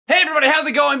Hey everybody, how's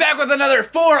it going? Back with another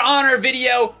For Honor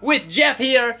video with Jeff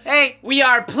here. Hey. We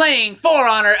are playing For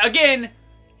Honor again.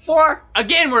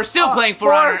 Again, we're still playing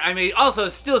For Honor. I mean, also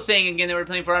still saying again that we're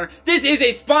playing For Honor. This is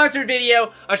a sponsored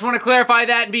video. I just want to clarify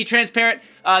that and be transparent.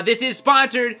 This is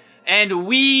sponsored, and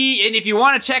if you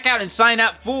want to check out and sign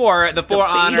up for the For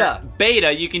Honor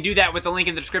beta, you can do that with the link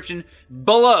in the description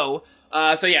below.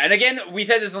 So yeah, and again, we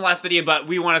said this in the last video, but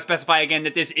we want to specify again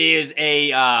that this is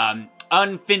a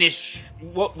unfinished.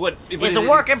 It's a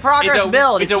work in progress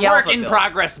build. It's a work in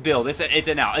progress build. It's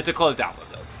a closed alpha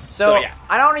build. So yeah.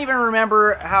 I don't even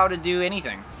remember how to do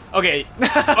anything. Okay.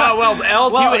 Well,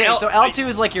 L2. Well, okay, so L2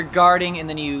 is like you're guarding, and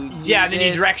then you then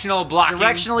you directional blocking.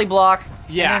 Directionally block.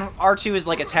 Yeah. And then R2 is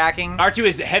like attacking. R2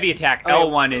 is heavy attack. Okay.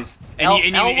 L1 is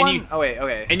L1? Oh wait,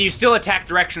 okay. And you still attack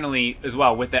directionally as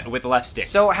well with the left stick.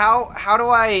 So how do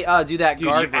I do that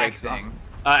guard break thing?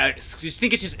 Just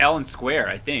think it's just L and square,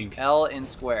 I think. L and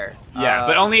square. Yeah,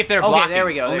 but only if they're blocking. Okay, there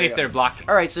we go. Only if they're blocking.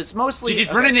 All right, so it's mostly. So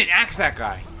just run in and axe that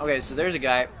guy. Okay, so there's a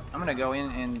guy. I'm gonna go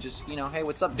in and just, you know, hey,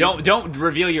 what's up, dude? Don't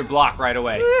reveal your block right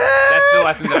away. That's the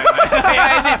lesson that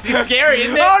I learned. It's scary,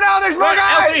 isn't it? Oh no, there's more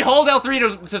guys! L3, hold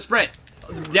L3 to sprint.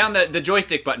 Down the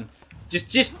joystick button.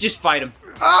 Just fight him.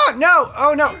 Oh no!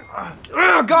 Oh no!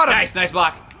 Got him! Nice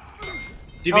block.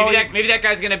 Dude, maybe that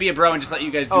guy's gonna be a bro and just let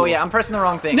you guys do it. Oh yeah, I'm pressing the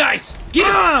wrong thing. Nice! Get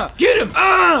him! Get him!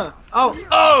 Oh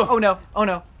no! Oh no!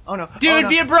 Oh no! Dude,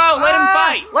 be a bro! Let him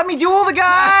fight! Let me duel the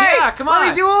guy! Yeah, come on! Let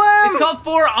me duel him! It's called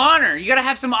For Honor. You gotta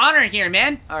have some honor here,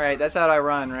 man. All right, that's how I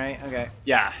run, right? Okay.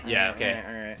 Yeah, okay.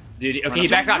 All right. Dude, okay, he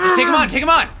backed off. Just take him on, take him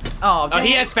on. Oh, dang.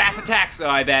 He has fast attacks, though,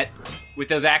 I bet, with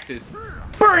those axes.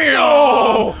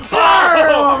 Oh!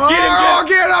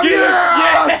 Get him!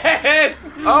 Yes!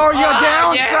 Oh, you're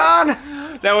down, son!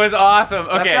 That was awesome.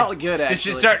 Okay. That felt good,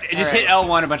 actually. Just hit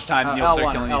L1 a bunch of times and you'll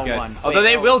start killing these guys. Although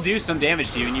they will do some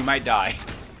damage to you and you might die.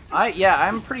 Yeah,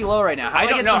 I'm pretty low right now. I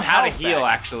don't know how to heal,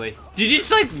 actually. Did you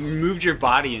just, like, moved your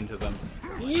body into them?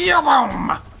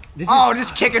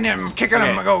 Just kicking him.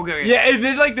 Go. Yeah,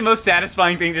 it's like the most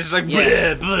satisfying thing, just like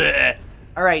bleh, bleh.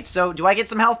 Alright, so do I get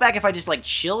some health back if I just, like,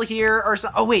 chill here or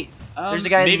something? Oh, wait. There's a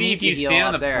guy that needs to heal. Maybe if you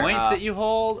stand on the points that you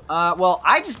hold? Well,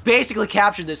 I just basically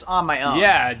captured this on my own.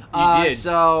 Yeah, you did.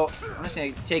 So, I'm just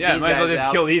gonna take these guys out. Yeah, might as well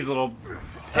just kill these little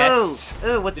pets.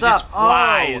 Ooh, what's up? Just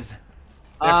flies.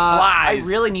 They're flies. I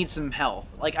really need some health.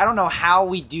 Like, I don't know how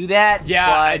we do that.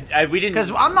 Yeah, we didn't. Because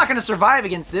I'm not gonna survive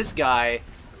against this guy.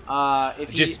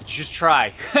 Just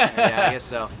try. Yeah, I guess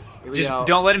so. Here we go.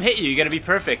 Don't let him hit you. You gotta be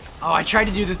perfect. Oh, I tried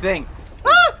to do the thing.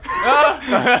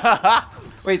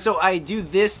 Wait, so I do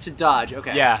this to dodge.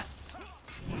 Okay. Yeah.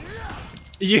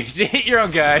 You hit your own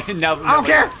guy. No, I don't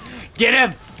care. Get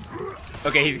him.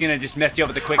 Okay, he's gonna just mess you up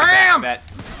with a quick attack.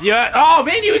 Yeah. Oh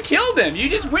man, you killed him. You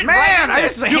just went right in there.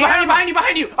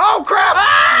 Behind you. Oh crap!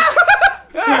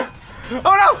 Oh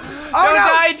no! Oh Don't no!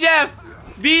 die, Jeff.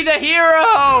 Be the hero.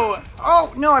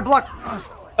 Oh no, I blocked.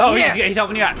 Oh, yeah. he's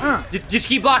helping you out. Just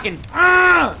keep blocking.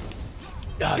 Yeah,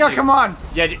 come on.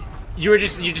 Yeah. You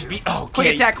just be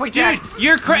quick attack. Dude,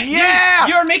 you're crazy. Yeah!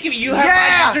 You're making me. You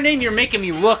have my username. You're making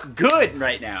me look good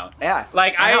right now. Yeah.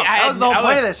 Like that was the whole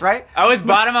point of this, right? I was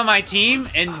bottom on my team,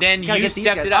 and then you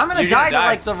stepped it up. I'm gonna die to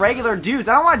like the regular dudes.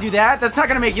 I don't want to do that. That's not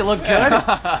gonna make you look good.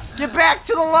 Get back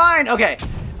to the line. Okay.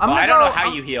 I don't know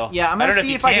how you heal. Yeah, I'm gonna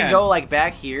see if I can go like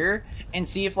back here and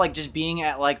see if like just being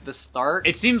at like the start.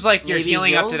 It seems like you're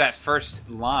healing up to that first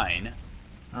line.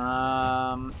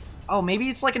 Oh, maybe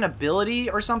it's like an ability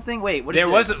or something. Wait, what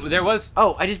is this? There was.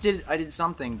 Oh, I did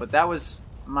something, but that was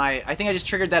my. I think I just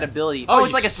triggered that ability. Oh,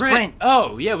 it's like a sprint.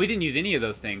 Oh, yeah, we didn't use any of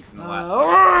those things in the last.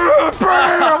 Oh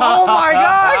my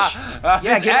gosh!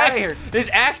 Yeah, get out of here. This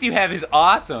axe you have is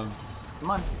awesome.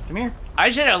 Come on, come here. I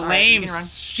just had a lame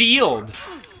shield.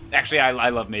 Actually, I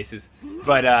love maces,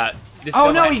 but this.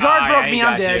 Oh no, he guard broke me.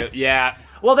 I'm dead. Yeah.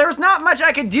 Well, there was not much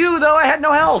I could do, though. I had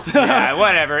no health. Yeah,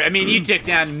 whatever. I mean, you took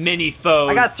down many foes.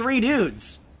 I got 3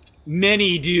 dudes.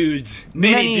 Many dudes.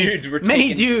 Many dudes were taken.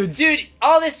 Many dudes. Dude,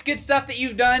 all this good stuff that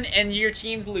you've done, and your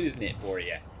team's losing it for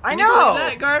you. I know. Can you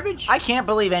believe that garbage? I can't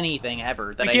believe anything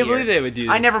ever that I can't believe they would do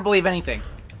this. I never believe anything.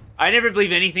 I never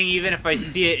believe anything, even if I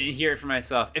see it and hear it for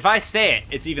myself. If I say it,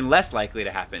 it's even less likely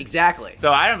to happen. Exactly.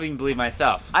 So I don't even believe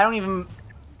myself. I don't even...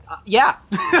 yeah.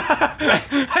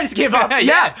 I just gave up.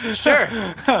 Yeah, sure.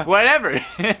 Whatever.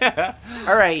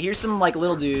 All right, here's some like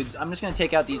little dudes. I'm just gonna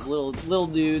take out these little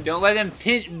dudes. Don't let them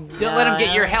let them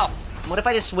get your health. What if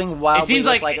I just swing wildly? It seems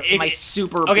like my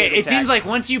super. Okay, big it seems like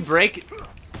once you break,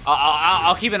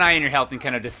 I'll keep an eye on your health and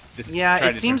kind of just. Yeah,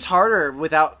 it seems harder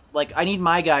without like I need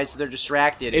my guys so they're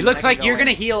distracted. It looks like you're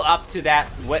gonna heal up to that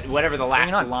whatever the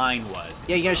last line was.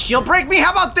 Yeah, you're gonna shield break me.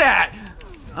 How about that?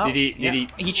 Oh, Did he?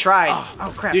 He tried.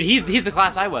 Oh crap. Dude, he's the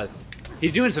class I was.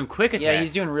 He's doing some quick attacks. Yeah,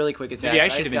 he's doing really quick attacks. Maybe I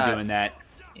should have been doing that.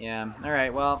 Yeah. All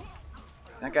right. Well,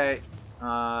 that guy.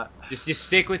 Just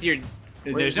stick with your.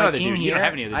 There's no other dude. You don't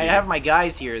have any other dude. I have my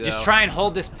guys here though. Just try and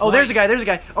hold this point. Oh, there's a guy. There's a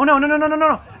guy. Oh no. Help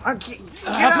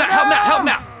him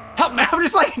out. I'm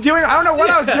just like doing. I don't know what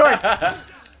I was doing.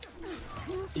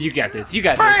 You got this. You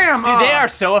got this. Bam! Dude, they are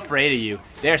so afraid of you.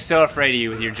 They're so afraid of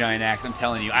you with your giant axe. I'm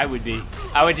telling you, I would be.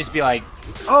 I would just be like,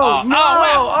 oh no!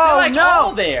 Wow. Oh like no!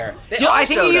 All there. Dude, I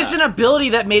think he used an ability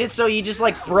that made it so he just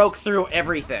like broke through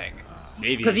everything.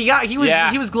 Maybe. Because he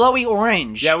was glowy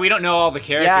orange. Yeah, we don't know all the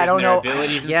characters and their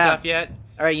abilities and stuff yet.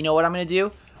 All right, you know what I'm gonna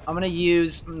do? I'm gonna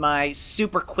use my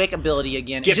super quick ability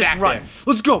again. Get and just back run. there.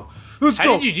 Let's go. Let's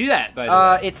go. How did you do that, by the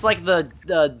way? It's like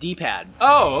the D-pad.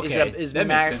 Oh, okay. Is that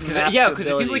makes sense. Because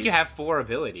it seems like you have 4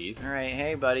 abilities. All right,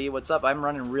 hey buddy, what's up? I'm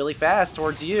running really fast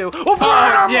towards you.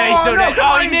 Oh, yeah, he's so dead.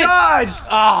 Oh, he dodged.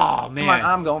 Oh man. Come on,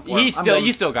 I'm going for it.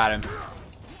 You still got him.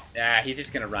 Nah, he's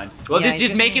just gonna run. Well,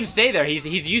 just make him stay there. He's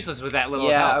useless with that little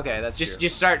help. Yeah, okay, that's true.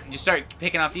 Just start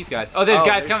picking off these guys. Oh, there's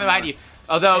guys coming behind you.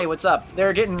 Although, hey, what's up?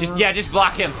 They're getting just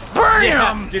block him. Burn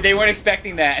him! Dude, they weren't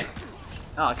expecting that.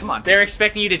 Oh, come on. They're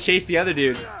expecting you to chase the other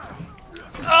dude.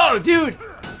 Oh, dude!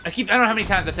 I don't know how many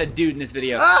times I've said dude in this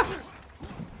video. Bam!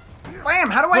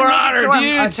 How do I make it so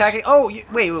I'm attacking? Oh,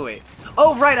 wait.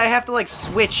 Oh, right, I have to like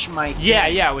switch my thing.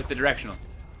 Yeah, with the directional.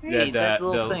 Hey, that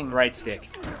little the thing. right stick.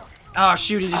 Oh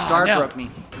shoot, he just guard broke me.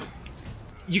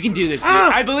 You can do this, dude.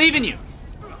 I believe in you.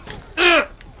 Come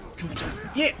on, John.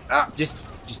 Yeah. Just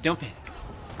don't pin.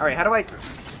 All right, how do I?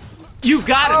 You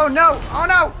got him. Oh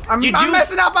no! I'm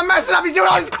messing up. He's doing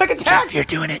all these quick attacks. Jeff, you're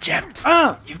doing it, Jeff.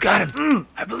 You've got him.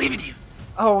 I believe in you.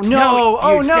 Oh no!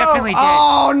 You're definitely dead.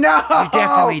 Oh no! You're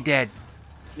definitely dead.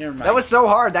 Never mind. That was so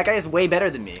hard. That guy is way better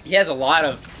than me. He has a lot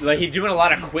of he's doing a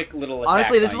lot of quick little attacks.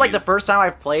 Honestly, this is like the first time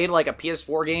I've played like a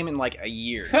PS4 game in like a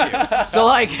year too. So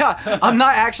like I'm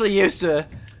not actually used to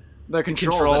the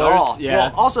controls at all. Yeah.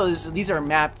 Well, also these are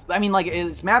mapped. I mean, like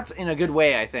it's mapped in a good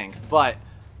way, I think, but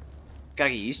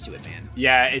gotta get used to it, man.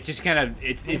 Yeah, it's just kind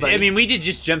of I mean, we did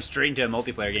just jump straight into a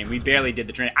multiplayer game. We barely did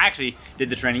the training. I actually did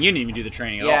the training. You didn't even do the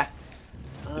training at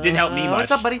all. It didn't help me much.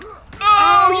 What's up, buddy?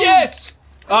 Oh yes!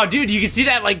 Oh, dude, you can see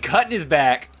that like cut in his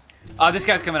back. Oh, this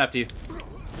guy's coming up to you.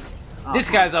 This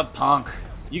guy's a punk.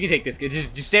 You can take this guy.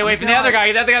 Just stay away from the other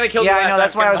guy. The other guy that killed you last I know.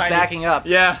 That's why I was backing up.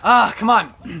 Yeah. Come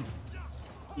on.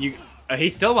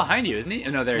 He's still behind you, isn't he?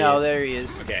 Oh, no, there he is. No, there he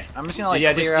is. Okay. I'm just gonna like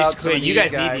clear out some of you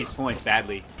guys need these points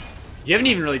badly. You haven't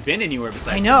even really been anywhere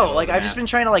besides. I know. Like I've just been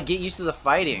trying to like get used to the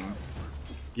fighting.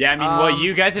 Yeah, I mean, well,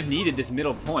 you guys have needed this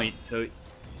middle point, so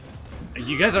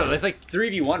you guys are. It's like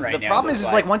 3v1 right now. The problem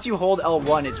is like once you hold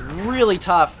L1, it's really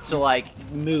tough to like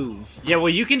move. Yeah, well,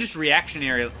 you can just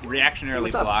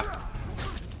reactionarily block.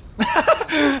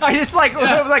 I just like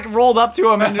rolled up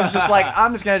to him and was just like,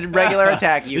 I'm just gonna regular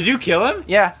attack you. Did you kill him?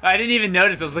 Yeah. I didn't even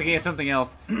notice. I was looking at something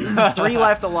else. 3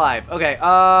 left alive. Okay.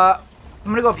 I'm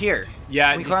gonna go up here.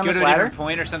 Yeah, just go to a different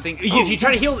point or something. Oh, you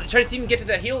try to heal. Try to see if you can get to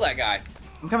that heal that guy.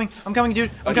 I'm coming,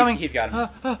 dude. I'm coming. He's got him.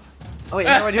 Oh wait,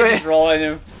 how do I do it? Just roll in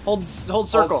him. Hold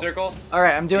circle. Hold circle. All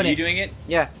right, I'm doing it. Are you doing it?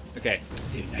 Yeah. Okay.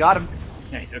 Dude, nice. Got him.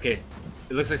 Nice. Okay.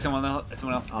 It looks like someone else is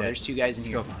dead. There's 2 guys in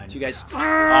here. Two guys.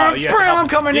 Oh, yeah. I'm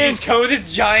coming in. Just go with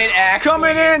this giant axe.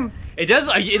 Coming in. It does.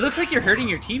 It looks like you're hurting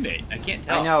your teammate. I can't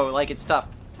tell. I know. Like it's tough.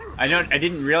 I know. I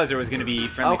didn't realize there was gonna be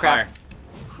friendly fire.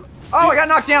 Oh, I got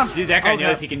knocked down. Dude, that guy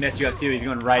knows he can mess you up too. He's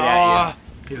going right at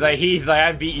you. He's like,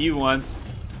 I beat you once.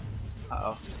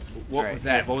 Uh-oh. What was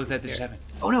that? What was that that just happened?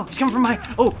 Oh no, he's coming from behind.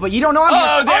 Oh, but you don't know I'm here.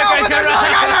 Oh, that guy's there's another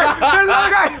guy there. There's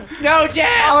another guy. No,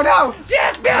 Jeff. Oh no,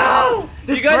 Jeff, no.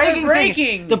 This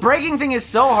breaking. The breaking thing is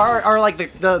so hard, or like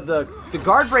the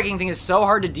guard breaking thing is so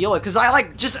hard to deal with because I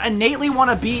like just innately want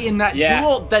to be in that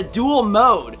dual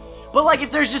mode. But like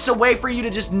if there's just a way for you to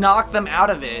just knock them out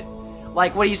of it,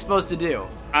 like what are you supposed to do?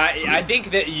 I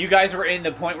think that you guys were in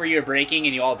the point where you were breaking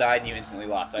and you all died and you instantly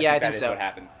lost. So I think that is what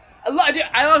happens.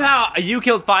 I love how you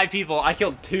killed 5 people. I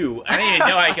killed 2. I didn't even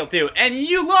know I killed 2, and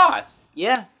you lost.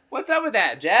 Yeah. What's up with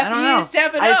that, Jeff? I don't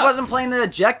know. I just wasn't playing the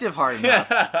objective hard enough.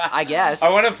 I guess. I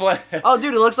want to play. Oh,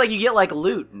 dude, it looks like you get like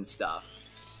loot and stuff.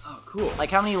 Oh, cool. Like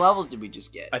how many levels did we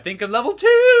just get? I think I'm level 2.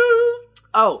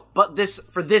 Oh, but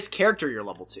for this character, you're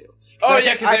level 2. Oh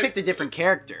yeah, because I picked a different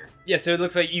character. Yeah, so it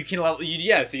looks like you can level.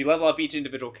 So you level up each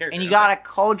individual character. And you got a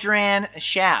cauldron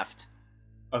shaft.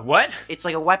 A what? It's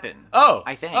like a weapon. Oh,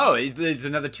 I think. Oh, it's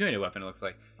another 2-handed weapon. It looks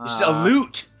like it's just a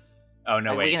loot. Oh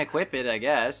no, wait. We can equip it, I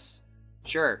guess.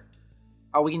 Sure.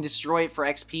 Oh, we can destroy it for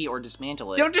XP or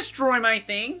dismantle it. Don't destroy my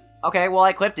thing. Okay, well, I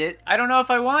equipped it. I don't know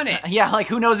if I want it. Yeah, like,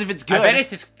 who knows if it's good. I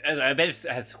bet it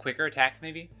has quicker attacks,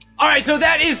 maybe? Alright, so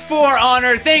that is For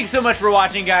Honor. Thanks so much for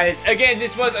watching, guys. Again,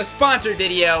 this was a sponsored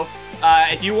video.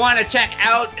 If you want to check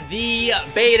out the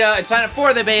beta and sign up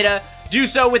for the beta, do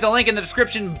so with a link in the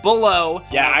description below.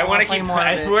 Yeah, I want to keep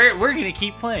playing. We're going to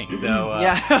keep playing, so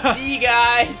yeah. See you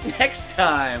guys next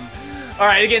time.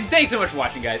 Alright, again, thanks so much for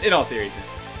watching, guys. In all seriousness,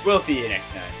 we'll see you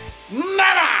next time.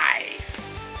 Bye-bye!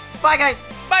 Bye, guys.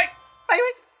 Bye!